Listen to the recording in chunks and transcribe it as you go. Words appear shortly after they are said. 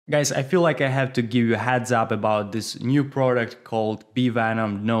Guys, I feel like I have to give you a heads up about this new product called Bee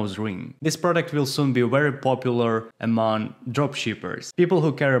Venom Nose Ring. This product will soon be very popular among dropshippers, people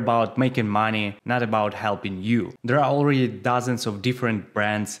who care about making money, not about helping you. There are already dozens of different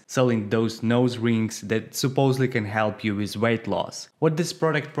brands selling those nose rings that supposedly can help you with weight loss. What this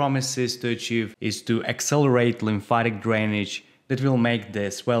product promises to achieve is to accelerate lymphatic drainage that will make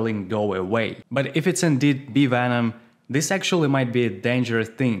the swelling go away. But if it's indeed Bee Venom, this actually might be a dangerous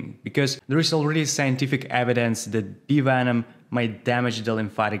thing, because there is already scientific evidence that bee venom might damage the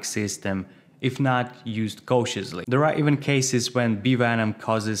lymphatic system if not used cautiously. There are even cases when bee venom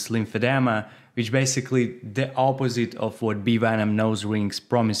causes lymphedema, which basically the opposite of what Bee Venom Nose Rings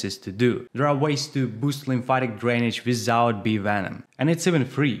promises to do. There are ways to boost lymphatic drainage without bee venom, and it's even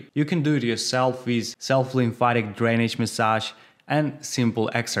free. You can do it yourself with self-lymphatic drainage massage and simple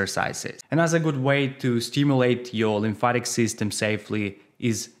exercises. Another good way to stimulate your lymphatic system safely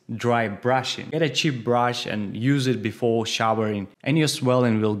is dry brushing. Get a cheap brush and use it before showering, and your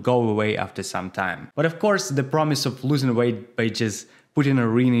swelling will go away after some time. But of course, the promise of losing weight by just putting a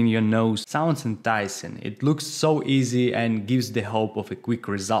ring in your nose sounds enticing. It looks so easy and gives the hope of a quick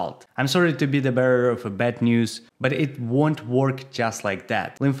result. I'm sorry to be the bearer of a bad news, but it won't work just like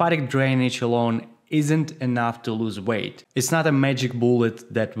that. Lymphatic drainage alone isn't enough to lose weight. It's not a magic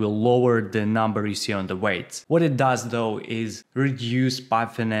bullet that will lower the number you see on the weights. What it does though is reduce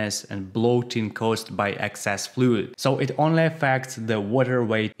puffiness and bloating caused by excess fluid. So it only affects the water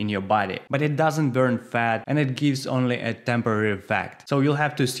weight in your body, but it doesn't burn fat and it gives only a temporary effect. So you'll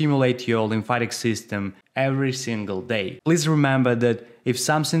have to stimulate your lymphatic system every single day. Please remember that if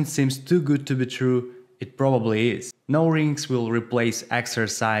something seems too good to be true, it probably is. No rings will replace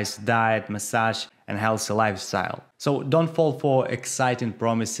exercise, diet, massage, and healthy lifestyle. So don't fall for exciting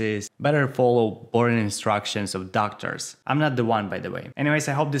promises, better follow boring instructions of doctors. I'm not the one, by the way. Anyways,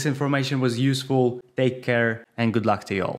 I hope this information was useful, take care, and good luck to you all.